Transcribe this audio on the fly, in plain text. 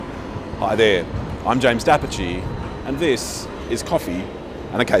Hi there, I'm James Dapperchi, and this is Coffee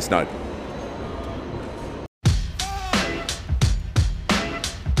and a Case Note.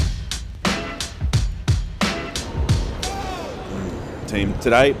 Team,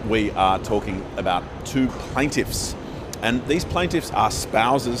 today we are talking about two plaintiffs, and these plaintiffs are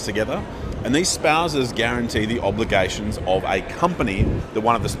spouses together, and these spouses guarantee the obligations of a company that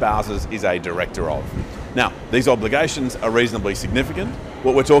one of the spouses is a director of. Now, these obligations are reasonably significant.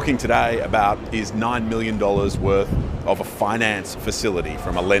 What we're talking today about is $9 million worth of a finance facility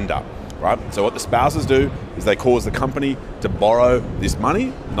from a lender, right? So what the spouses do is they cause the company to borrow this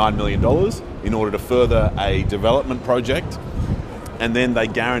money, $9 million, in order to further a development project, and then they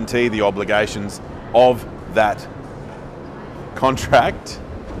guarantee the obligations of that contract.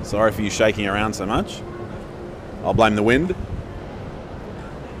 Sorry for you shaking around so much. I'll blame the wind.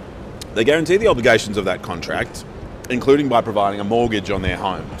 They guarantee the obligations of that contract, including by providing a mortgage on their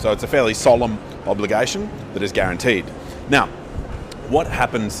home. So it's a fairly solemn obligation that is guaranteed. Now, what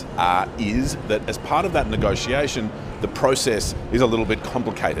happens is that as part of that negotiation, the process is a little bit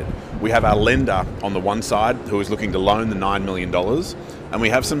complicated. We have our lender on the one side who is looking to loan the $9 million, and we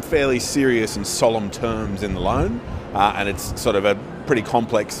have some fairly serious and solemn terms in the loan, and it's sort of a pretty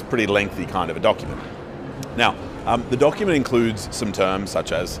complex, pretty lengthy kind of a document. Now, the document includes some terms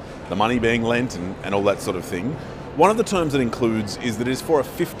such as the money being lent and all that sort of thing. One of the terms it includes is that it is for a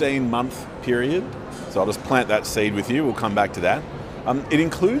 15-month period. So I'll just plant that seed with you, we'll come back to that. It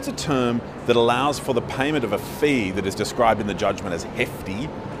includes a term that allows for the payment of a fee that is described in the judgment as hefty,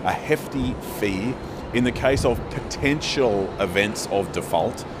 a hefty fee in the case of potential events of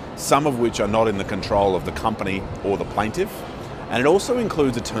default, some of which are not in the control of the company or the plaintiff. And it also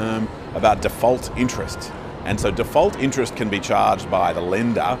includes a term about default interest. And so default interest can be charged by the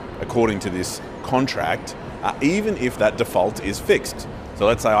lender according to this contract, even if that default is fixed. So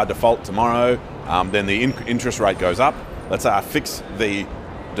let's say I default tomorrow, then the interest rate goes up. Let's say I fix the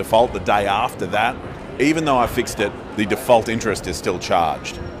default the day after that. Even though I fixed it, the default interest is still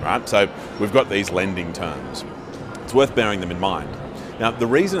charged, right? So we've got these lending terms. It's worth bearing them in mind. Now, the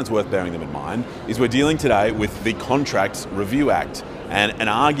reason it's worth bearing them in mind is we're dealing today with the Contracts Review Act and an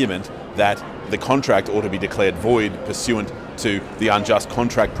argument that the contract ought to be declared void pursuant to the unjust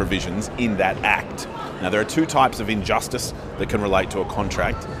contract provisions in that act. Now, there are two types of injustice that can relate to a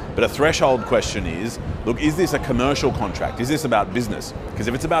contract, but a threshold question is, look, is this a commercial contract? Is this about business? Because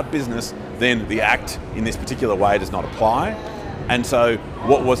if it's about business, then the act in this particular way does not apply. And so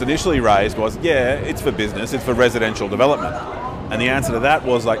what was initially raised was, yeah, it's for business, it's for residential development. And the answer to that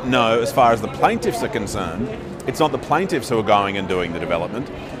was like, no, as far as the plaintiffs are concerned, it's not the plaintiffs who are going and doing the development,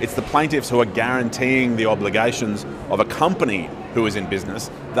 it's the plaintiffs who are guaranteeing the obligations of a company who is in business.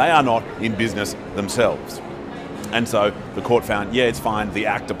 They are not in business themselves. And so the court found, yeah, it's fine, the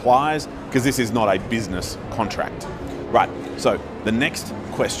act applies, because this is not a business contract. Right, so the next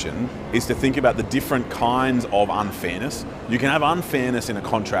question is to think about the different kinds of unfairness. You can have unfairness in a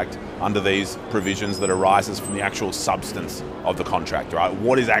contract under these provisions that arises from the actual substance of the contract, right?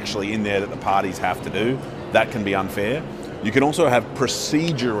 What is actually in there that the parties have to do, that can be unfair. You can also have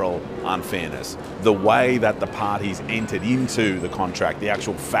procedural unfairness, the way that the parties entered into the contract, the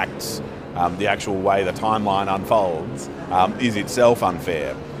actual facts, the actual way the timeline unfolds is itself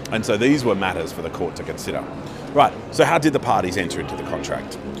unfair. And so these were matters for the court to consider. Right, so how did the parties enter into the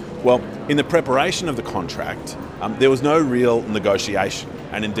contract? Well, in the preparation of the contract, there was no real negotiation.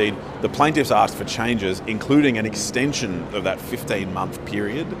 And indeed, the plaintiffs asked for changes, including an extension of that 15-month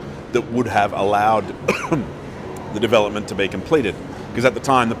period that would have allowed the development to be completed. Because at the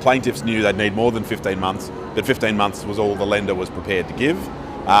time, the plaintiffs knew they'd need more than 15 months, that 15 months was all the lender was prepared to give.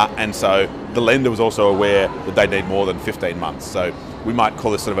 And so the lender was also aware that they need more than 15 months. So we might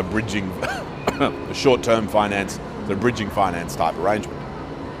call this sort of a bridging, a short-term finance, the bridging finance type arrangement.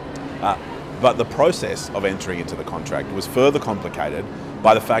 But the process of entering into the contract was further complicated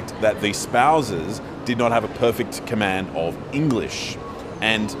by the fact that the spouses did not have a perfect command of English.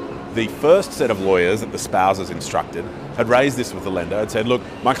 And the first set of lawyers that the spouses instructed had raised this with the lender and said, look,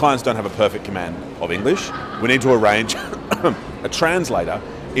 my clients don't have a perfect command of English. We need to arrange a translator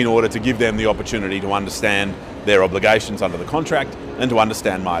in order to give them the opportunity to understand their obligations under the contract and to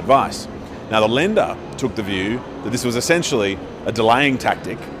understand my advice. Now, the lender took the view that this was essentially a delaying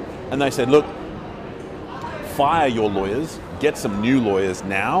tactic, and they said, look, fire your lawyers, get some new lawyers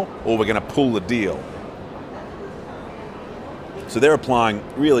now, or we're going to pull the deal. So they're applying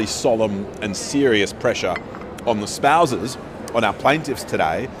really solemn and serious pressure on the spouses, on our plaintiffs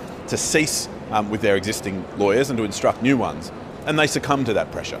today, to cease with their existing lawyers and to instruct new ones. And they succumb to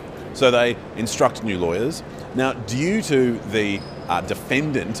that pressure. So they instruct new lawyers. Now, due to the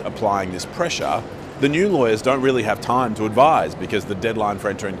defendant applying this pressure, the new lawyers don't really have time to advise because the deadline for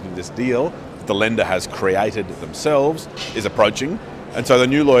entering into this deal that the lender has created themselves is approaching. And so the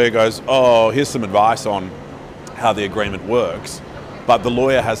new lawyer goes, oh, here's some advice on how the agreement works. But the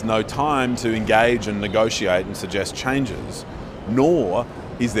lawyer has no time to engage and negotiate and suggest changes, nor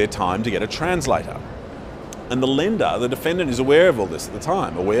is there time to get a translator. And the lender, the defendant, is aware of all this at the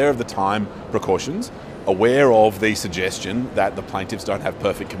time, aware of the time precautions, aware of the suggestion that the plaintiffs don't have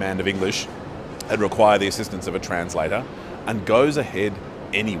perfect command of English and require the assistance of a translator, and goes ahead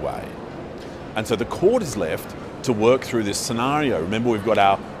anyway. And so the court is left to work through this scenario. Remember, we've got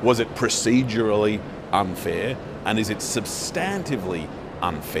our, was it procedurally unfair, and is it substantively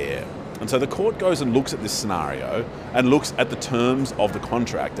unfair? And so the court goes and looks at this scenario and looks at the terms of the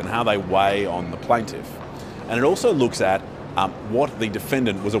contract and how they weigh on the plaintiff. And it also looks at what the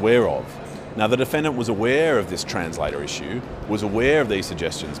defendant was aware of. Now, the defendant was aware of this translator issue, was aware of these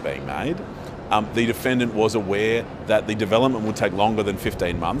suggestions being made. The defendant was aware that the development would take longer than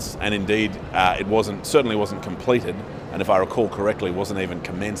 15 months, and indeed it certainly wasn't completed, and if I recall correctly, wasn't even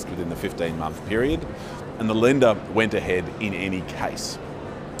commenced within the 15-month period. And the lender went ahead in any case.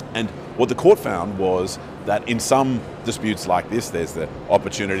 And what the court found was that in some disputes like this, there's the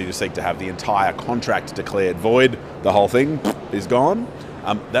opportunity to seek to have the entire contract declared void. The whole thing is gone.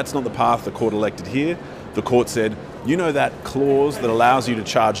 That's not the path the court elected here. The court said, you know that clause that allows you to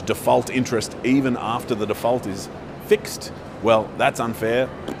charge default interest even after the default is fixed? Well, that's unfair,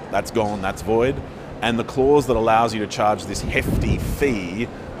 that's gone, that's void. And the clause that allows you to charge this hefty fee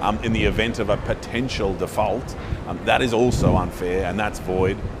in the event of a potential default, that is also unfair, and that's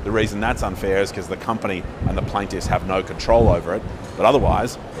void. The reason that's unfair is because the company and the plaintiffs have no control over it, but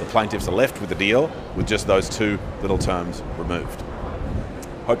otherwise the plaintiffs are left with the deal with just those two little terms removed.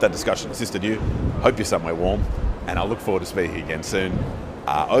 Hope that discussion assisted you, hope you're somewhere warm, and I look forward to speaking again soon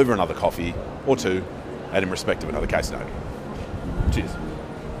over another coffee or two and in respect of another case note. Cheers.